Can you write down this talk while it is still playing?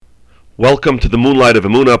Welcome to the Moonlight of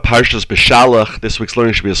Emunah, Parshas Beshalach. This week's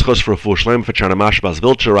learning should be a schus for a full shlem for Charnamash Bas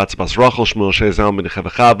Vilcher, Ratz Bas Rachel, Shmuel Shezal ben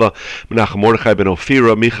Chevachava, Menachem Mordechai ben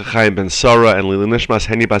Ophira, Micha Chaim ben Sarah, and Lili Nishmas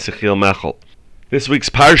Heni Bas Yechiel Mechel. This week's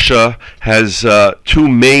Parsha has two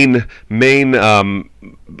main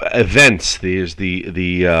events. There's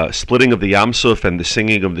the splitting of the Yam Suf and the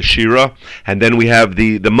singing of the Shira, and then we have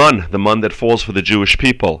the mun that falls for the Jewish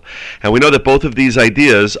people. And we know that both of these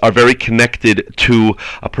ideas are very connected to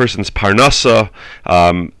a person's parnasa.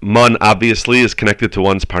 Mun obviously is connected to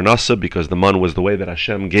one's parnasa because the mun was the way that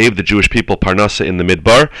Hashem gave the Jewish people parnasa in the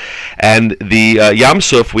Midbar. And the Yam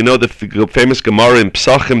Suf, we know the famous Gemara in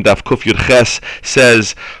Psachim Daf Kuf Yud Ches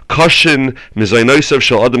says, "Koshin mizainosav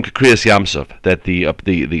shel adam kekriyas Yam Suf," that the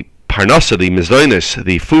parnasa, the mizdonis,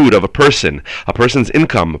 the food of a person's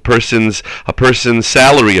income, a person's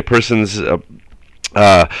salary, a person's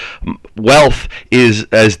wealth is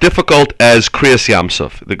as difficult as Kriyas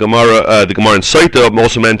Yamsuf. The Gemara in Soita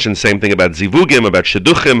also mentions same thing about zivugim, about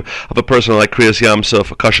sheduchim of a person like Kriyas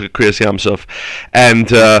Yamsuf, a kasher Kriyas Yamsuf. And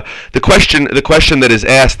the question that is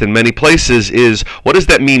asked in many places is, what does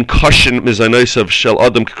that mean? Kashin mizanos shel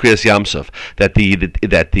adam Kriyas Yamsuf. That the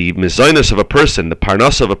mizanos of a person, the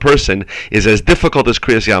parnas of a person, is as difficult as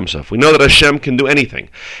Kriyas Yamsuf. We know that Hashem can do anything.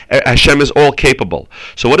 Hashem is all capable.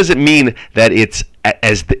 So what does it mean that it's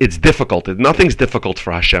difficult? Nothing's difficult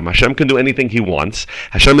for Hashem. Hashem can do anything He wants.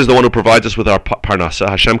 Hashem is the one who provides us with our parnasa.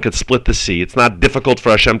 Hashem can split the sea. It's not difficult for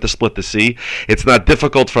Hashem to split the sea. It's not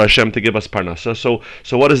difficult for Hashem to give us parnasa. So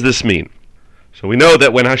what does this mean? So we know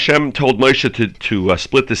that when Hashem told Moshe to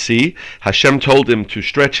split the sea, Hashem told him to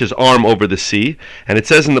stretch his arm over the sea, and it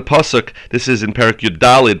says in the pasuk, this is in Perek Yud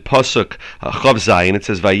Dalid, pasuk Chav Zayin, it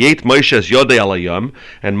says, "Vayet Moshe es yodei al hayam,"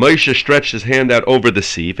 and Moshe stretched his hand out over the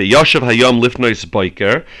sea, "Vayashav hayam lifnois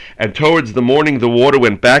boiker," and towards the morning the water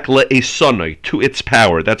went back le'esonoi, to its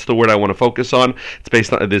power. That's the word I want to focus on. It's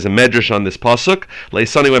based on, there's a medrash on this pasuk.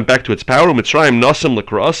 Le'esonoi went back to its power. Mitzrayim nasim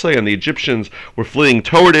lekrasei, and the Egyptians were fleeing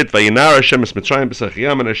toward it. Vayinar Hashem es Mitzrayim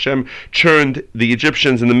b'sachiyam, and Hashem churned the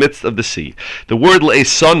Egyptians in the midst of the sea. The word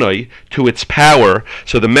le'esonoi, to its power.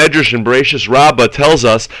 So the medrash in Bereshis Rabbah tells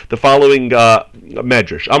us the following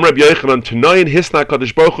medrash. Amar Rabbi Yochanan Tanoin Hisna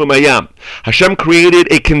Kadosh Baruch Hu Mayam. Hashem created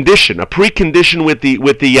a condition, a precondition with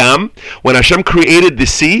the Yam. When Hashem created the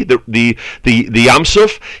sea, the Yam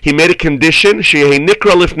Suf, He made a condition, Sheyeh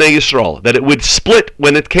Nikra Lifnei Yisrael, that it would split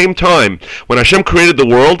when it came time. When Hashem created the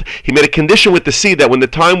world, He made a condition with the sea that when the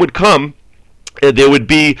time would come, there would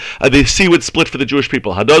be the sea would split for the Jewish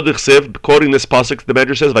people. Hadod Chsiv, quoting this pasuk, the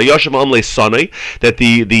Medrash says, "Vayashav am le'sanei," that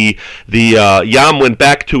the Yam went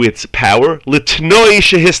back to its power. Litnoi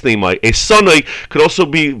shehisnei mai. A sanei could also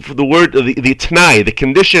be the word the tnai, the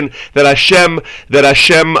condition that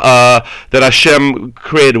Hashem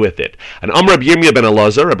created with it. And Amar Rabbi Yirmiyah ben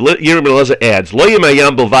Elazar, adds, "Lo yim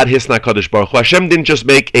hayam bilvad hisna kadosh baruch hu." Hashem didn't just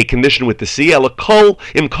make a condition with the sea. Ela kol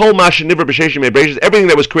im kol ma sheniver b'sheshim mebreshis. Everything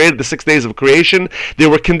that was created the 6 days of creation, there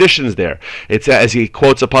were conditions there. It's as he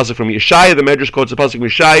quotes a pasuk from Yeshaya, the Medrash quotes a pasuk from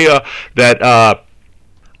Yeshaya that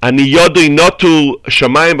Ani yodui notu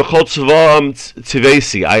shamayim b'chol tzvaam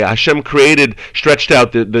tzivesi. Hashem created, stretched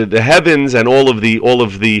out the heavens and all of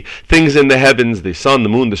the things in the heavens, the sun, the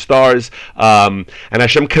moon, the stars, and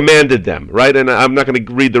Hashem commanded them. Right, and I'm not going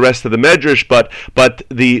to read the rest of the Medrash, but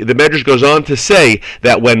the Medrash goes on to say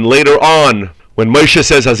that when later on, when Moshe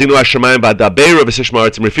says Hazinu Hashemayim Ba'dabeira V'Sishmar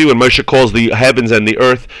Tzimrifi, when Moshe calls the heavens and the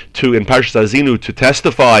earth to in Parshas Hazinu to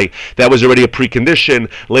testify, that was already a precondition.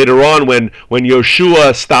 Later on, when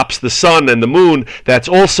Yoshua stops the sun and the moon, that's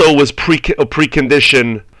also was a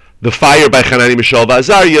precondition. The fire by Hanani, Mishael,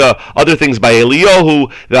 Azariah, other things by Eliyahu,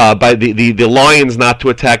 by the lions not to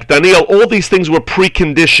attack Daniel. All these things were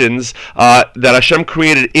preconditions that Hashem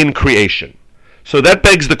created in creation. So that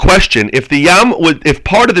begs the question: if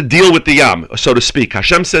part of the deal with the Yam, so to speak,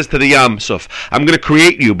 Hashem says to the Yam Suf, "I'm going to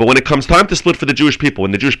create you, but when it comes time to split for the Jewish people, when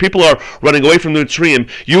the Jewish people are running away from the Mitzrayim,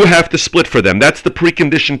 you have to split for them. That's the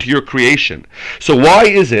precondition to your creation." So why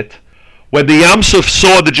is it, when the Yam Suf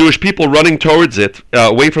saw the Jewish people running towards it,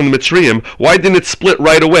 away from the Mitzrayim, why didn't it split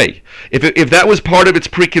right away? If that was part of its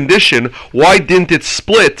precondition, why didn't it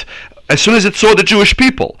split as soon as it saw the Jewish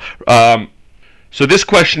people? So this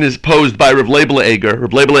question is posed by Rav Leibel Eger. Rav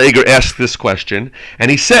Leibel Eger asks this question,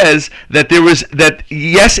 and he says that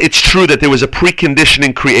yes, it's true that there was a precondition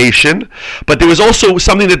in creation, but there was also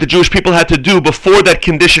something that the Jewish people had to do before that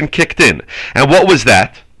condition kicked in. And what was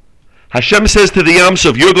that? Hashem says to the Yam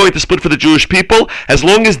Suf, "You're going to split for the Jewish people as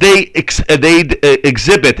long as they display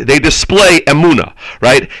emunah,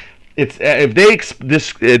 right? If they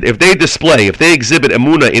exhibit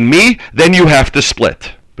emunah in me, then you have to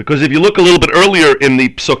split." Because if you look a little bit earlier in the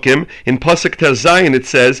Psukim, in Pasuk Tez Zayin, it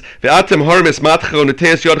says, "Ve'atem harmes matcha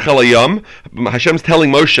u'neteis yodcha layam." Hashem's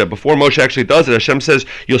telling Moshe, before Moshe actually does it, Hashem says,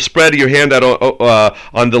 you'll spread your hand out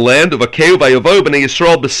on the land, Uvakeu v'yavoyu b'nei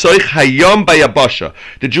Yisrael b'soich hayam b'yabasha.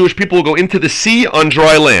 The Jewish people will go into the sea on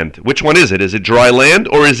dry land. Which one is it? Is it dry land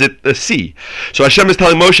or is it the sea? So Hashem is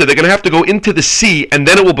telling Moshe, they're going to have to go into the sea and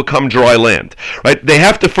then it will become dry land. Right? They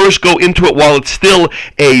have to first go into it while it's still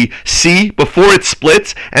a sea, before it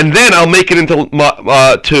splits, and then I'll make it into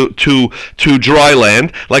to dry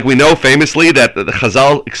land. Like we know famously that the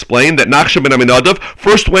Chazal explained that Nachshon ben Aminadav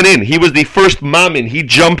first went in. He was the first mamin. He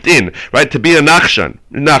jumped in, right, to be a Nachshon.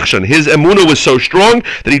 His emunah was so strong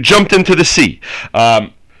that he jumped into the sea.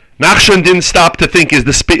 Nachshon didn't stop to think, is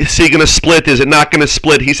the sea going to split? Is it not going to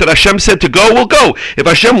split? He said, Hashem said to go, we'll go. If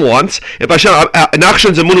Hashem wants,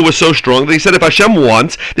 Nachshon's emunah was so strong that he said, if Hashem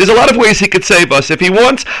wants, there's a lot of ways he could save us. If he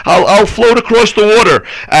wants, I'll float across the water.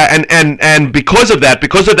 And because of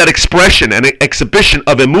that expression and exhibition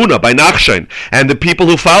of emunah by Nachshon and the people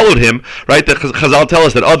who followed him, right, the Chazal tell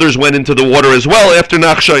us that others went into the water as well after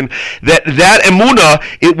Nachshon, that emunah,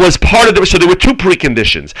 it was part of so there were two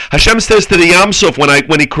preconditions. Hashem says to the Yam Suf,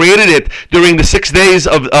 when he created it during the 6 days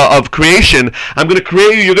of creation, I'm going to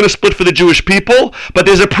create you, you're going to split for the Jewish people, but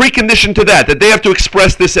there's a precondition to that they have to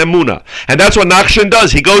express this emunah. And that's what Nachshon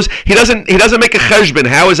does. He doesn't make a cheshbon,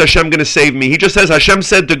 how is Hashem going to save me? He just says, Hashem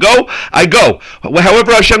said to go, I go.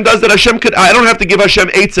 However Hashem does that, I don't have to give Hashem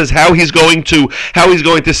eitzes how he's going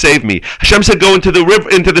to save me. Hashem said go into the river,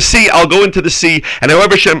 into the sea, I'll go into the sea, and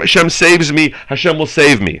however Hashem saves me, Hashem will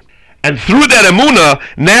save me. And through that emunah,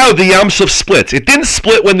 now the Yam Suf splits. It didn't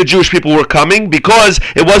split when the Jewish people were coming because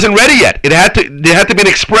it wasn't ready yet. There had to be an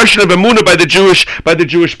expression of emunah by the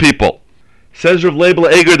Jewish people. Says Rav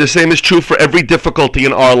Leibel Eger, the same is true for every difficulty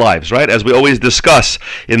in our lives, right? As we always discuss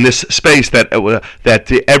in this space, that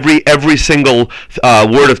every single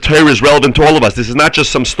word of Torah is relevant to all of us. This is not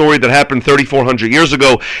just some story that happened 3,400 years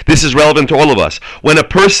ago. This is relevant to all of us. When a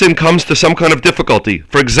person comes to some kind of difficulty,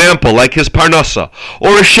 for example, like his parnasa,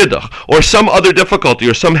 or a shidduch, or some other difficulty,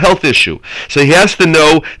 or some health issue, so he has to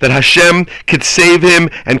know that Hashem could save him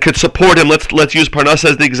and could support him. Let's use parnasa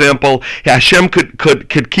as the example. Hashem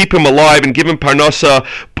could keep him alive and give him parnasa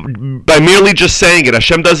by merely just saying it.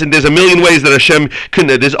 Hashem doesn't. There's a million ways that Hashem could.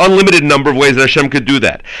 There's unlimited number of ways that Hashem could do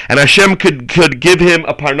that, and Hashem could give him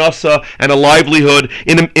a parnasa and a livelihood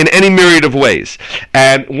in any myriad of ways.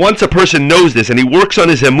 And once a person knows this and he works on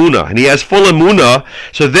his emunah and he has full emunah,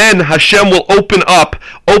 so then Hashem will open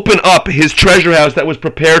up his treasure house that was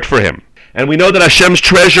prepared for him. And we know that Hashem's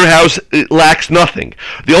treasure house lacks nothing.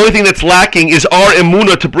 The only thing that's lacking is our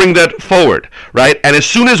emunah to bring that forward, right? And as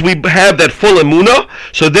soon as we have that full emunah,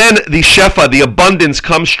 so then the shefa, the abundance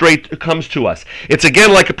comes to us. It's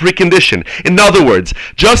again like a precondition. In other words,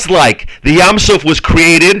 just like the Yam Suf was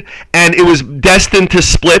created and it was destined to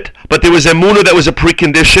split, but there was emunah that was a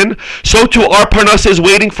precondition, so too our parnasa is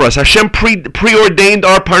waiting for us. Hashem preordained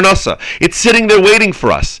our parnasa. It's sitting there waiting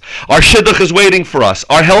for us. Our shidduch is waiting for us.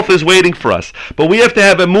 Our health is waiting for us. But we have to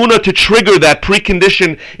have emunah to trigger that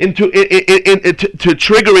precondition to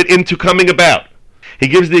trigger it into coming about. He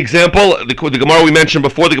gives the example, the Gemara we mentioned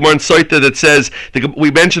before, the Gemara in Soita that says, we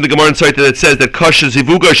mentioned the Gemara in Soita that says that Kasha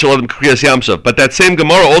Zivuga Shalom Kriyas Yam Suf. But that same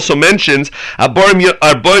Gemara also mentions, Arboim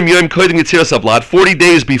Yom Kodim Yitziras Vlad, 40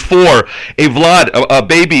 days before a Vlad, a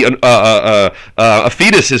baby, a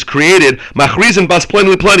fetus is created, Machrizin Bas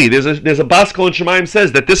Plen Plenty. There's a Baskol in Shemayim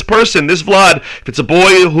says that this person, this Vlad, if it's a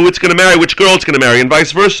boy who it's going to marry, which girl it's going to marry, and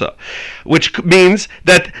vice versa. Which means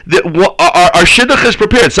that our shidduch is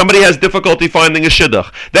prepared. Somebody has difficulty finding a shidduch.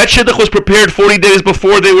 That shidduch was prepared 40 days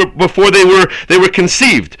before they were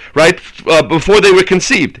conceived, right? Before they were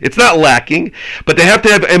conceived. It's not lacking, but they have to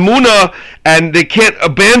have emunah, and they can't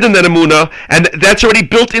abandon that emunah, and that's already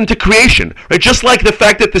built into creation, right? Just like the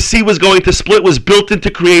fact that the sea was going to split was built into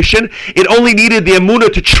creation, it only needed the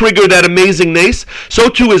emunah to trigger that amazing nace. So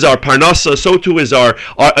too is our parnasa, so too is our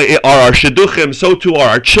shidduchim, so too are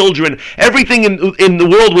our children. Everything in the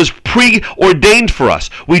world was preordained for us.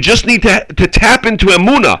 We just need to tap into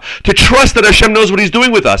emunah, to trust that Hashem knows what He's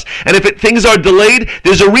doing with us. And if things are delayed,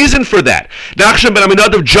 there's a reason for that. Nachshon ben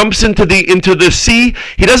Aminadav jumps into the sea.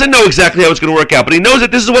 He doesn't know exactly how it's going to work out, but he knows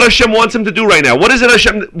that this is what Hashem wants him to do right now. What is it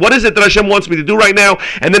that Hashem wants me to do right now?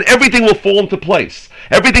 And then everything will fall into place.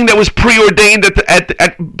 Everything that was preordained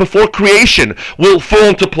before creation will fall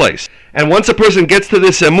into place. And once a person gets to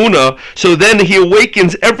this emunah, so then he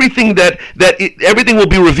awakens everything everything will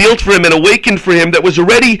be revealed for him and awakened for him that was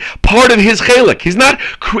already part of his chelik. He's not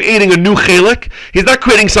creating a new chelik. He's not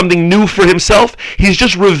creating something new for himself. He's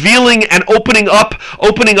just revealing and opening up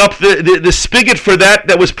the spigot for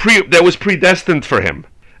that was predestined for him.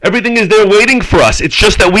 Everything is there waiting for us. It's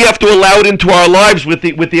just that we have to allow it into our lives with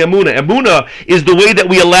the emunah. Emunah is the way that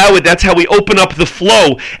we allow it. That's how we open up the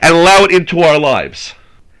flow and allow it into our lives.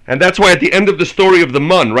 And that's why at the end of the story of the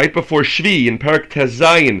Mun, right before Shvi, in Parak Tez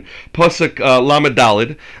Zayin, Pasuk Lamed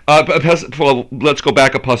Daled, let's go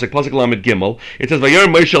back a Pasuk Lamed Gimel, it says, Vayar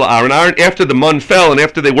Moshe Aaron, after the Mun fell, and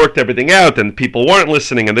after they worked everything out, and people weren't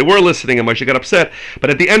listening, and they were listening, and Moshe got upset. But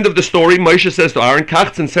at the end of the story, Moshe says to Aaron,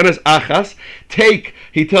 Kach Tzin Achas, take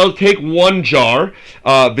one jar,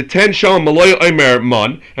 V'ten Sham Maloy Omer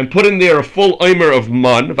Mun, and put in there a full Omer of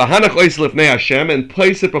Mun, V'hanach Ois Lifnei Hashem, and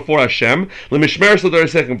place it before Hashem, L'mishmer Sodar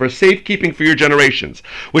Sechem, for safekeeping for your generations.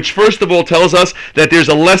 Which first of all tells us that there's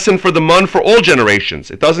a lesson for the Mun for all generations.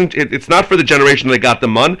 It's not for the generation that got the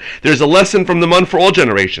Mun. There's a lesson from the Mun for all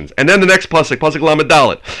generations. And then the next Pasuk Lamed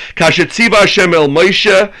Dalet. Kashet Tziva Hashem El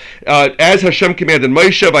Moshe, as Hashem commanded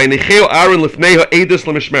Moshe, Vayinicheu Aaron Lifnei Ha'edus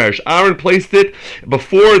L'mishmerish. Aaron placed it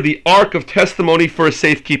before the Ark of Testimony for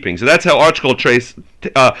safekeeping. So that's how ArtScroll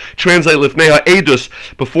translate Lifnei Ha'edus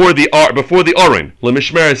before the Aron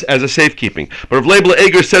L'mishmeres as a safekeeping. But Rav Leibler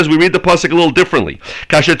Eger says we read the pasuk a little differently.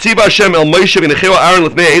 Kasher Tziva Hashem El Moshe v'necheu Aaron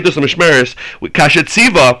Lifnei Ha'edus L'mishmeres. Kasher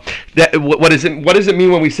Tziva. What does it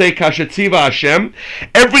mean when we say Kasher Tziva Hashem?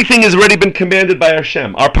 Everything has already been commanded by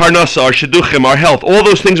Hashem. Our parnasa, our shidduchim, our health, all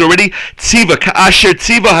those things already Tziva. Kasher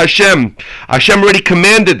Tziva Hashem. Hashem already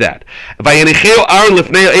commanded that. V'yenicheu Aaron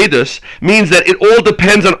Lifnei Ha'edus means that it all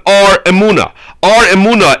depends on our emunah. Our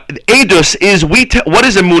emunah, edus, is what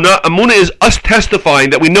is emunah? Emunah is us testifying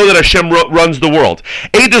that we know that Hashem runs the world.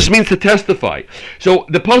 Edus means to testify. So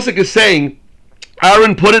the pasuk is saying,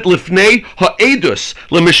 Aaron put it lifnei ha'edus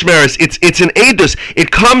l'mishmeres. It's an edus.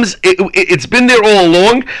 It's been there all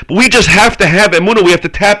along, but we just have to have emunah. We have to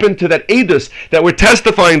tap into that edus that we're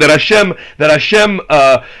testifying that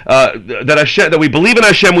that we believe in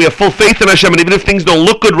Hashem. We have full faith in Hashem, and even if things don't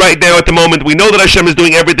look good right now at the moment, we know that Hashem is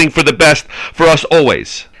doing everything for the best for us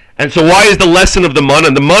always. And so why is the lesson of the Mun?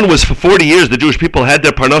 And the Mun was for 40 years, the Jewish people had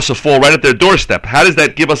their parnasa fall right at their doorstep. How does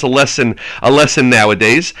that give us a lesson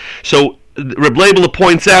nowadays? So Reb Leibler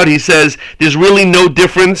points out, he says, there's really no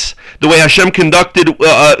difference the way Hashem conducted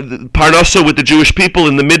parnasa with the Jewish people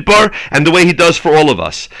in the Midbar and the way he does for all of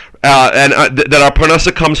us. That our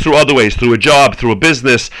parnasa comes through other ways, through a job, through a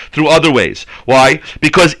business, through other ways. Why?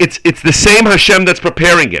 Because it's the same Hashem that's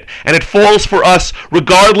preparing it. And it falls for us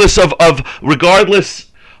regardless of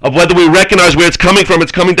whether we recognize where it's coming from.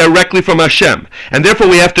 It's coming directly from Hashem. And therefore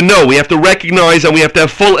we have to know, we have to recognize, and we have to have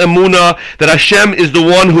full emunah that Hashem is the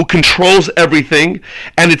one who controls everything.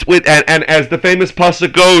 And and as the famous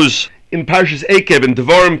pasuk goes in Parshas Eikev, in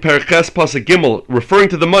Devarim Perches Pasuk Gimel, referring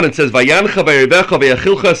to the Mun, it says, Vayancha v'yirvecha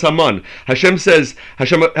v'yachilcha es haman.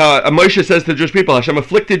 Moshe says to the Jewish people, Hashem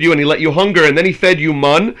afflicted you and he let you hunger, and then he fed you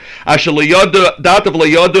Mun, asher datav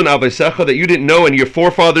layadun avesecha, that you didn't know and your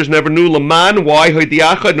forefathers never knew, laman, why,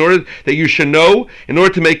 hoidiacha, in order that you should know, in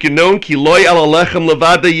order to make you known, ki loy al alechem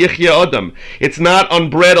levada yichya adam. It's not on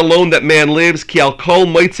bread alone that man lives, ki al kol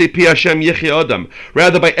moitze pi Hashem yichya adam.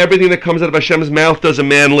 Rather, by everything that comes out of Hashem's mouth does a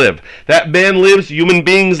man live. That man lives, human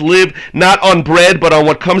beings live, not on bread, but on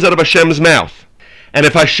what comes out of Hashem's mouth. And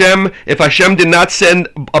if Hashem did not send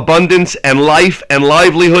abundance and life and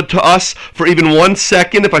livelihood to us for even 1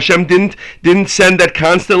 second, if Hashem didn't send that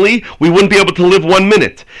constantly, we wouldn't be able to live 1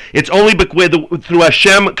 minute. It's only through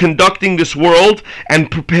Hashem conducting this world and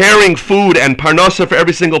preparing food and parnasa for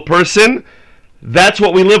every single person. That's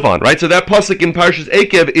what we live on, right? So that pasuk in Parshas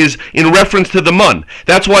Eikev is in reference to the Mun.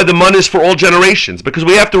 That's why the Mun is for all generations, because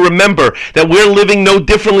we have to remember that we're living no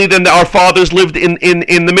differently than our fathers lived in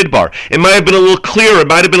the Midbar. It might have been a little clearer, it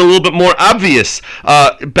might have been a little bit more obvious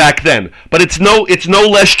back then, but it's no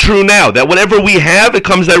less true now. That whatever we have, it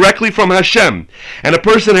comes directly from Hashem, and a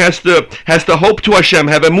person has to hope to Hashem,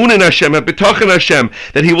 have emunah in Hashem, have bitachon in Hashem,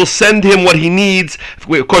 that He will send him what he needs.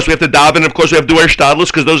 Of course, we have to daven. Of course, we have to wear shtadlus,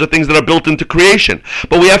 because those are things that are built into creation.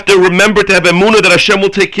 But we have to remember to have emunah that Hashem will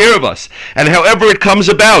take care of us. And however it comes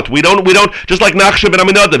about, we don't just like Nachshon ben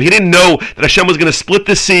Aminadav, he didn't know that Hashem was going to split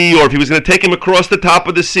the sea, or if He was going to take him across the top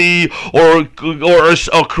of the sea, or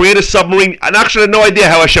create a submarine. Nachshon had no idea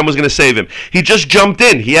how Hashem was going to save him. He just jumped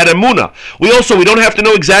in. He had emunah. We don't have to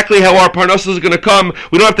know exactly how our parnasa is going to come.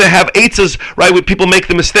 We don't have to have eitzes, right? People make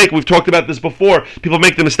the mistake. We've talked about this before. People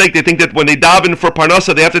make the mistake. They think that when they daven for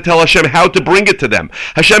parnasa, they have to tell Hashem how to bring it to them.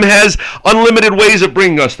 Hashem has unlimited limited ways of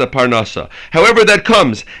bringing us the parnasa. However that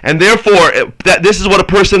comes, and therefore this is what a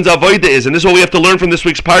person's avodah is, and this is what we have to learn from this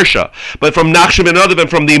week's parsha. But from Nachshon ben Nadav and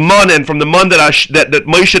from the man that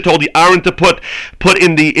Moshe told Aaron to put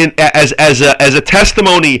as a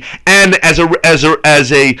testimony and as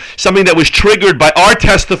a something that was triggered by our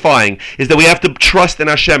testifying, is that we have to trust in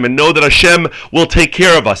Hashem and know that Hashem will take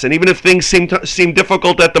care of us. And even if things seem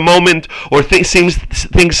difficult at the moment, or things seem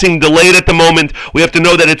delayed at the moment, we have to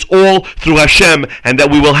know that it's all through Hashem, and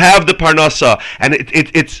that we will have the parnasa. And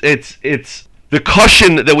it's the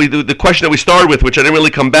question that we started with, which I didn't really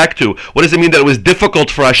come back to. What does it mean that it was difficult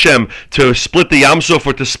for Hashem to split the Yam Suf,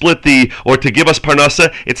 or to give us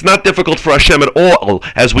parnasa? It's not difficult for Hashem at all,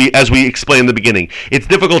 as we explained in the beginning. It's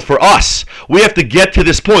difficult for us. We have to get to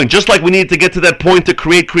this point, just like we need to get to that point to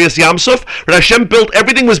create Kriyas Yam Suf. But Hashem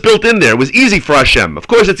everything was built in there. It was easy for Hashem. Of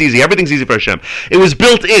course, it's easy. Everything's easy for Hashem. It was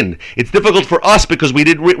built in. It's difficult for us because we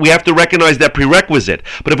have to recognize that prerequisite.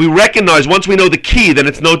 But if we recognize, once we know the key, then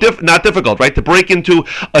it's not difficult, right? To break into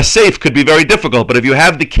a safe could be very difficult, but if you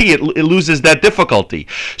have the key, it loses that difficulty.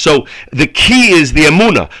 So the key is the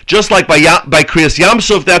emunah. Just like by Kriyas Yam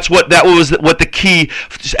Suf, that was what the key,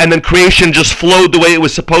 and then creation just flowed the way it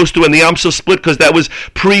was supposed to, and the Yam Suf split because that was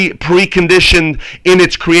preconditioned in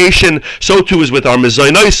its creation. So too is with our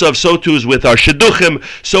Mezainosov, so too is with our Shidduchim,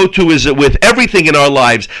 so too is it with everything in our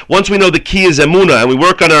lives. Once we know the key is emunah, and we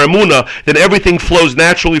work on our emunah, then everything flows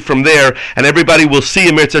naturally from there, and everybody will see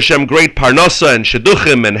in Mirz Hashem great parnasa and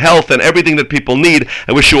shidduchim and health and everything that people need.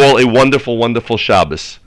 I wish you all a wonderful, wonderful Shabbos.